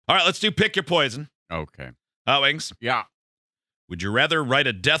All right, let's do pick your poison. Okay. Hot Wings. Yeah. Would you rather write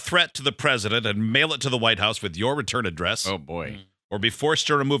a death threat to the president and mail it to the White House with your return address, Oh, boy. or be forced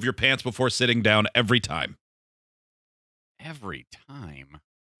to remove your pants before sitting down every time? Every time.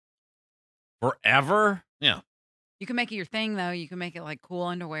 Forever? Yeah. You can make it your thing, though. You can make it like cool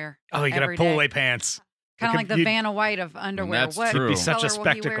underwear. Oh, you got to every pull day. away pants. Kind of like the you'd- Vanna White of underwear. that's What true. It'd be such a color will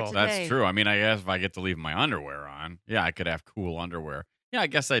he wear spectacle. today? That's true. I mean, I guess if I get to leave my underwear on, yeah, I could have cool underwear. Yeah, I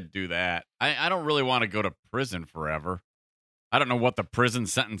guess I'd do that. I don't really want to go to prison forever. I don't know what the prison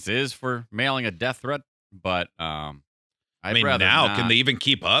sentence is for mailing a death threat, but I'd I mean, rather now, not. can they even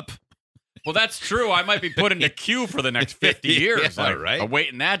keep up? Well, that's true. I might be put in a queue for the next 50 years, Yeah, right.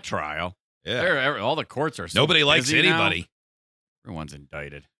 awaiting that trial. Yeah. All the courts are so Nobody likes busy now. anybody. Everyone's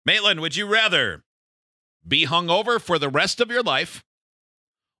indicted. Maitland, would you rather be hungover for the rest of your life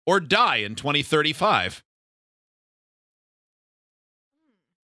or die in 2035?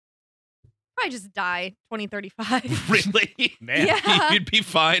 Probably just die 2035. Really? Man. Yeah. You'd be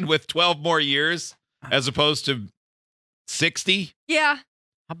fine with 12 more years as opposed to 60? Yeah.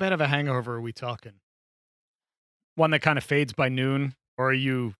 How bad of a hangover are we talking? One that kind of fades by noon? Or are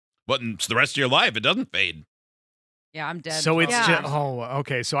you... But it's the rest of your life, it doesn't fade. Yeah, I'm dead. So it's Yeah. just... Oh,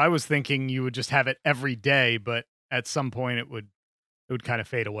 okay. So I was thinking you would just have it every day, but at some point it would kind of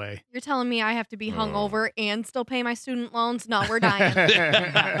fade away. You're telling me I have to be Oh. hungover and still pay my student loans? No, we're dying.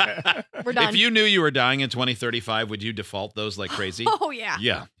 We're done. If you knew you were dying in 2035, would you default those like crazy? Oh, yeah.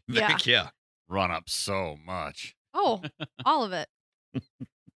 Yeah. Yeah. Heck yeah. Run up so much. Oh, all of it.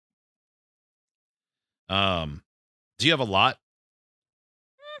 Do you have a lot?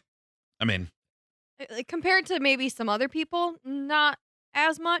 I mean, Like, compared to maybe some other people, not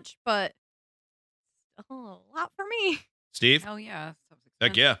as much, but still a lot for me. Steve? Oh, yeah.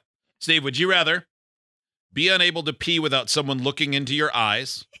 Heck yeah. Steve, would you rather be unable to pee without someone looking into your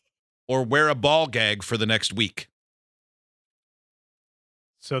eyes or wear a ball gag for the next week?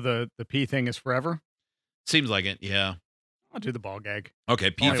 So the pee thing is forever? Seems like it, yeah. I'll do the ball gag. Okay,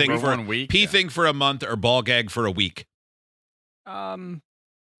 pee Only thing for for 1 week. pee Yeah. thing for a month or ball gag for a week.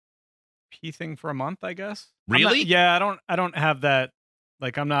 Pee thing for a month, I guess. Really? Yeah, I don't have that.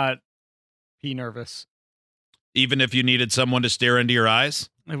 Like, I'm not pee nervous. Even if you needed someone to stare into your eyes?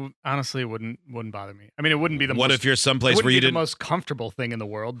 Honestly, it wouldn't bother me. I mean, it wouldn't be the What most, if you're it someplace wouldn't where be you the didn't? most comfortable thing in the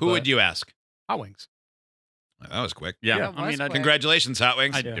world. Who would you ask? Hot Wings. That was quick. Yeah. Yeah, I mean, was I'd, quick. Congratulations, Hot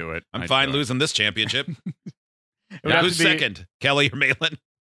Wings. I'd do it. I'm I'd fine do it. losing this championship. It would have Who's to be- second? Kelly or Maitland?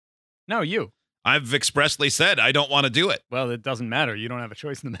 No, you. I've expressly said I don't want to do it. Well, it doesn't matter. You don't have a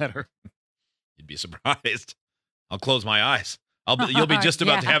choice in the matter. You'd be surprised. I'll close my eyes. You'll be just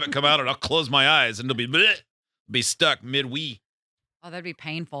about to Yeah. have it come out, and I'll close my eyes, and it'll be stuck mid-wee. Oh, that'd be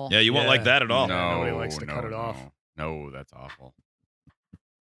painful. Yeah, you won't like that at all. No. Nobody likes to cut it off. No, that's awful.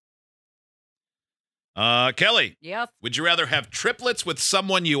 Kelly, Yes. would you rather have triplets with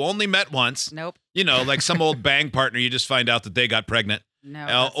someone you only met once? Nope. You know, like some old bang partner, you just find out that they got pregnant. No.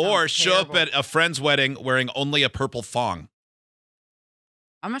 that Or sounds show up terrible. at a friend's wedding wearing only a purple thong.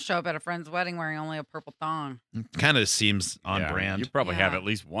 I'm gonna show up at a friend's wedding wearing only a purple thong. Kind of seems on Yeah, brand. You probably have Yeah. at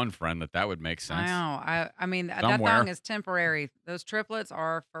least one friend that would make sense. I know. I mean, that Somewhere. thong is temporary. Those triplets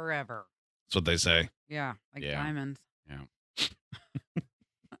are forever. That's what they say. Yeah, like Yeah. diamonds.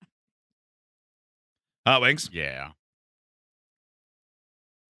 Hot Wings? Yeah.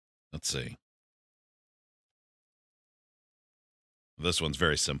 Let's see. This one's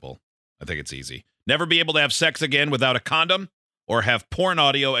very simple. I think it's easy. Never be able to have sex again without a condom, or have porn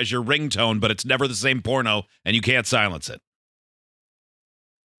audio as your ringtone, but it's never the same porno and you can't silence it.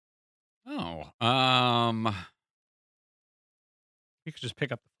 Oh. You could just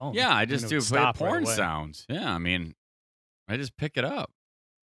pick up the phone. Yeah, I You just know, do stop right porn away. sounds. Yeah, I mean, I just pick it up.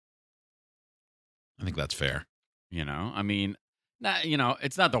 I think that's fair. You know, I mean,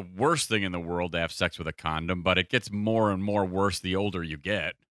 it's not the worst thing in the world to have sex with a condom, but it gets more and more worse the older you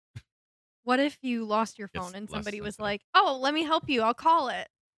get. What if you lost your It's phone and less somebody was sensitive. like, "Oh, let me help you. I'll call it."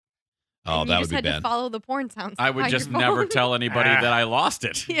 Oh, and that you would just be had bad. to follow the porn sounds. I would behind your just never phone. tell anybody Ah. that I lost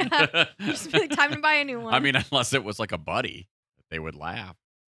it. Yeah. Just be like, time to buy a new one. I mean, unless it was like a buddy, they would laugh.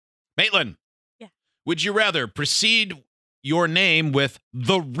 Maitland. Yeah. Would you rather precede your name with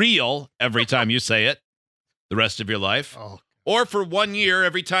the real every time you say it the rest of your life? Oh, Or for 1 year,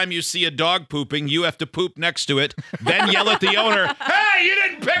 every time you see a dog pooping, you have to poop next to it, then yell at the owner, "Hey, you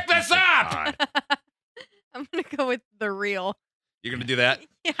didn't pick this up!" I'm gonna go with the real. You're going to do that?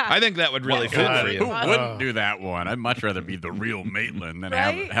 Yeah. I think that would really Who- fit God. for Who you. wouldn't do that one? I'd much rather be the real Maitland than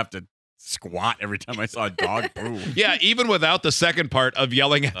Right? have to squat every time I saw a dog poo. Yeah, even without the second part of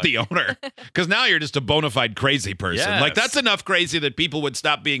yelling at the owner. Because now you're just a bona fide crazy person. Like, Yes. that's enough crazy that people would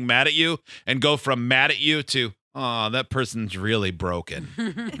stop being mad at you and go from mad at you to, oh, that person's really broken.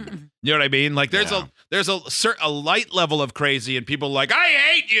 You know what I mean? Like, there's Yeah. a light level of crazy, and people are like, I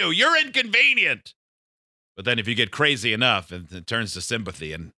hate you. You're inconvenient. But then if you get crazy enough, it turns to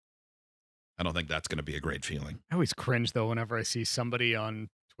sympathy, and I don't think that's going to be a great feeling. I always cringe though whenever I see somebody on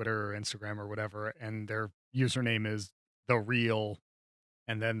Twitter or Instagram or whatever, and their username is the real,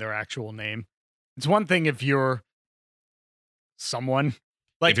 and then their actual name. It's one thing if you're someone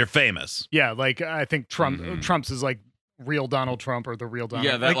like if you're famous. yeah, like I think Mhm. Trump's is like real Donald Trump or the real Donald.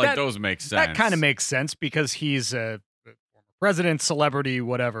 Yeah, that those make sense. That kind of makes sense because he's a former president, celebrity,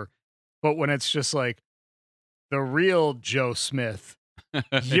 whatever. But when it's just like the real Joe Smith,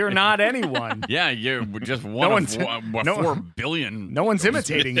 you're not anyone. Yeah, you're just one one's- of 4 billion. No one's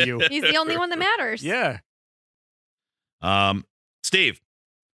imitating you. He's the only one that matters. Yeah. Steve,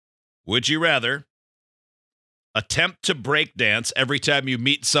 would you rather attempt to break dance every time you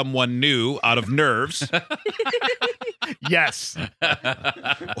meet someone new out of nerves, Yes.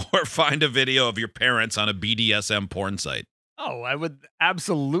 or find a video of your parents on a BDSM porn site? Oh, I would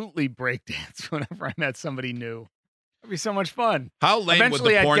absolutely breakdance whenever I met somebody new. It'd be so much fun. How lame Eventually,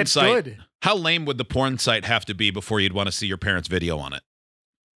 would the I'd porn get site? good. How lame would the porn site have to be before you'd want to see your parents' video on it?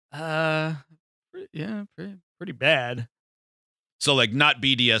 Yeah, pretty bad. So, like, not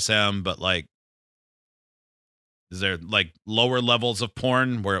BDSM, but like, is there like lower levels of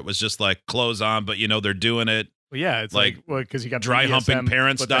porn where it was just like clothes on, but you know they're doing it? Well, yeah, it's Like, like because you got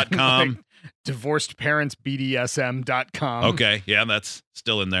dryhumpingparents.com. like, divorcedparentsbdsm.com. Okay, yeah, that's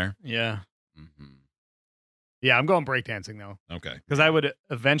still in there. Yeah. Mhm. Yeah, I'm going breakdancing though Okay. because I would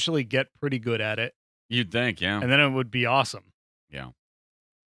eventually get pretty good at it, You'd think, yeah. and then it would be awesome. Yeah.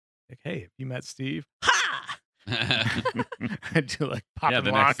 Like, hey, have you met Steve? yeah, I'd do like pop and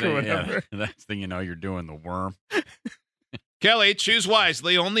the lock next or thing, whatever. the next thing you know, you're doing the worm. Kelly, choose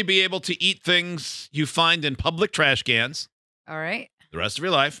wisely. Only be able to eat things you find in public trash cans All right. the rest of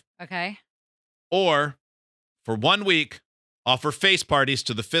your life, Okay. or for 1 week, offer face parties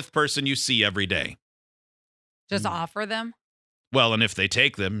to the 5th person you see every day. Just offer them. Well, and if they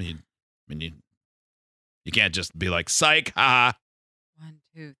take them, you can't just be like, psych, ha. 1,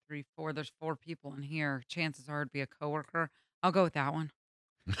 2, 3, 4. There's 4 people in here. Chances are it'd be a coworker. I'll go with that one.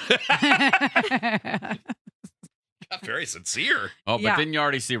 Got very sincere. Oh, but Yeah. didn't you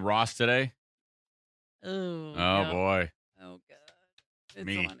already see Ross today? Oh, Oh, boy. Oh, God. It's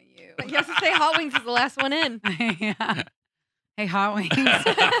Me. one of you. But you have to say Hot Wings is the last one in. Yeah. Hey, Hot Wings.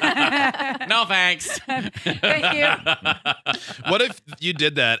 No, thanks. Thank you. What if you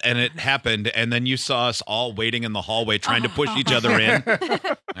did that and it happened, and then you saw us all waiting in the hallway trying to push each other in?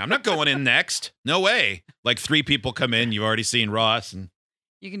 I'm not going in next. No way. Like 3 people come in. You've already seen Ross, and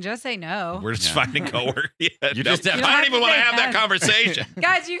You can just say no. we're just Yeah. finding coworker. Yeah, You no, just have- I You don't don't even have want to to say have that that. conversation.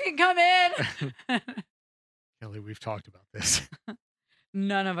 Guys, you can come in. Kelly, we've talked about this.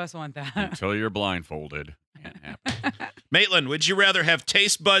 None of us want that. Until you're blindfolded. Can't happen. Maitland, would you rather have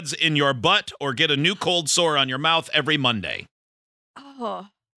taste buds in your butt or get a new cold sore on your mouth every Monday? Oh,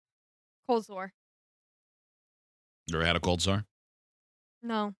 cold sore. You ever had a cold sore?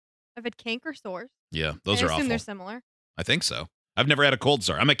 No, I've had canker sores. Yeah, those I are assume awful. they're similar. I think so. I've never had a cold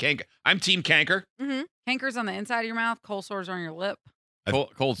sore. I'm team canker. Mm-hmm. Cankers on the inside of your mouth, cold sores on your lip.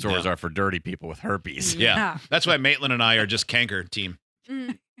 Cold sores Yeah. are for dirty people with herpes. Yeah. That's why Maitland and I are just canker team.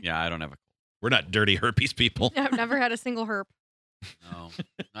 Mm-hmm. Yeah, I don't have a We're not dirty herpes people. I've never had a single herp. no,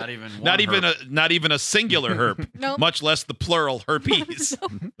 not even one Not even herp. not even a singular herp, Nope. much less the plural herpes.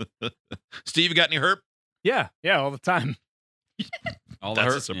 Steve, you got any herp? Yeah, all the time. All That's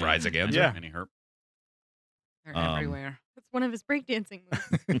the a herp. surprise again. not Yeah. Any herp. They're Um, everywhere. That's one of his breakdancing moves.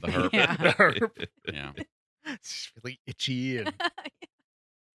 The herp. Yeah. The herp. Yeah. It's just really itchy and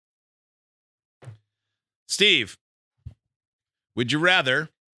Steve, would you rather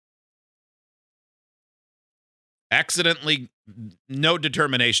accidentally, no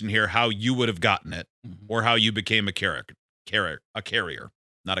determination here how you would have gotten it or how you became a carrier,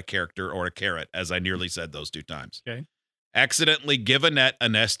 not a character or a carrot, as I nearly said those 2 times. Okay. Accidentally give a net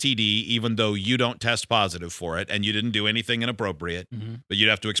an STD even though you don't test positive for it and you didn't do anything inappropriate, but you'd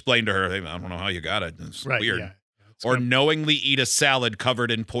have to explain to her, hey, I don't know how you got it. It's right. weird. Yeah. It's Or gonna- knowingly eat a salad covered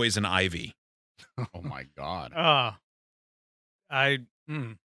in poison ivy. Oh my God. I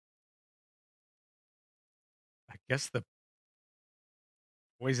guess the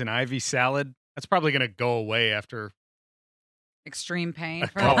poison ivy salad. That's probably gonna go away after. Extreme pain A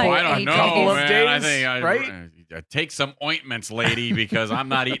for couple- like I don't 8 know, couple of days. man. I days, think right? take some ointments, lady, because I'm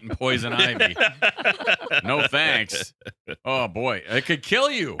not eating poison ivy. No thanks. Oh boy, it could kill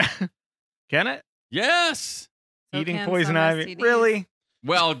you. Can it? Yes. So Eating can poison some ivy? STDs. Really?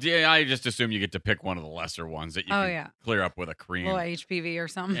 Well, yeah, I just assume you get to pick one of the lesser ones that you Oh, can yeah. clear up with a cream. Little HPV or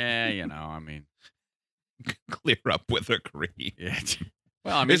something. Yeah, I mean, Clear up with a cream. yeah.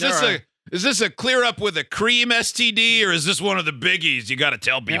 Well, I mean, Is this a clear up with a cream STD, or is this one of the biggies you got to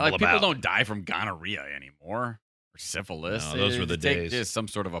tell people like about? people don't die from gonorrhea anymore or syphilis. No, those were the Take days. just some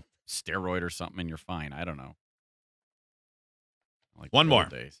sort of a steroid or something, and you're fine. I don't know. Like One the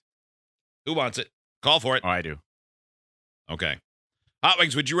old more. days. Who wants it? Call for it. Oh, I do. Okay. Hot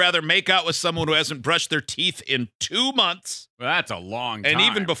Wings, would you rather make out with someone who hasn't brushed their teeth in 2 months? Well, that's a long time. And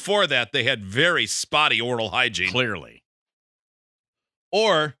even before that, they had very spotty oral hygiene. clearly.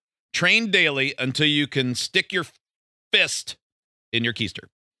 Or train daily until you can stick your fist in your keister.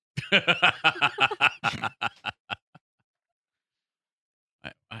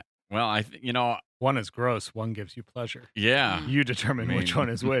 Well, I think One is gross. One gives you pleasure. yeah. You determine I which mean, one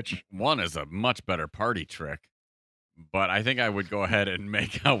is which. One is a much better party trick, but I think I would go ahead and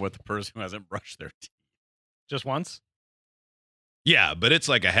make out with the person who hasn't brushed their teeth. Just once? Yeah, but it's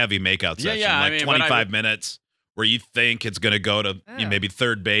like a heavy makeout Yeah, session, yeah, I like mean, but 25 minutes, where you think it's going to go to maybe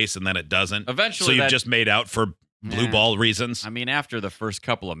third base, and then it doesn't. Eventually, So you've that- just made out for blue Yeah. ball reasons. I mean, after the first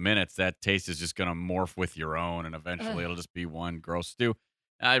couple of minutes, that taste is just going to morph with your own, and eventually it'll just be one gross stew.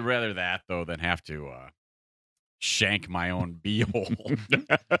 I'd rather that, though, than have to shank my own beehole.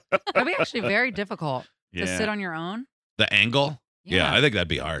 It'd be actually very difficult Yeah. to sit on your own. The angle? Yeah, I think that'd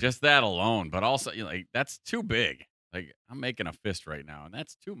be hard. Just that alone, but also like that's too big. Like I'm making a fist right now, and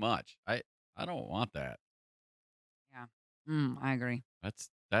that's too much. I don't want that. I agree. That's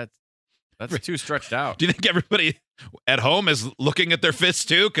too stretched out. Do you think everybody at home is looking at their fists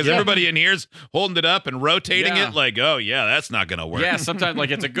too? Because Yeah. everybody in here's holding it up and rotating Yeah. it like, oh, yeah, that's not going to work. Yeah, sometimes like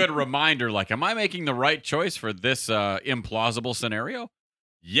it's a good reminder. Like, am I making the right choice for this implausible scenario?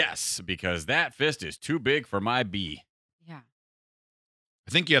 Yes, because that fist is too big for my bee. Yeah.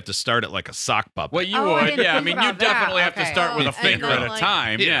 I think you have to start it like a sock puppet. Well, you Oh, I would. didn't Yeah, I think mean, you about that. definitely have to Okay. start with a And finger then, at a like-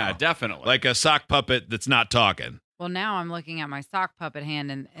 time. Yeah. Yeah, definitely. like a sock puppet that's not talking. Well, now I'm looking at my sock puppet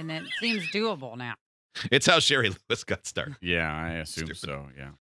hand, and it seems doable now. It's how Sherry Lewis got started. yeah, I assume Stupid. so. Yeah.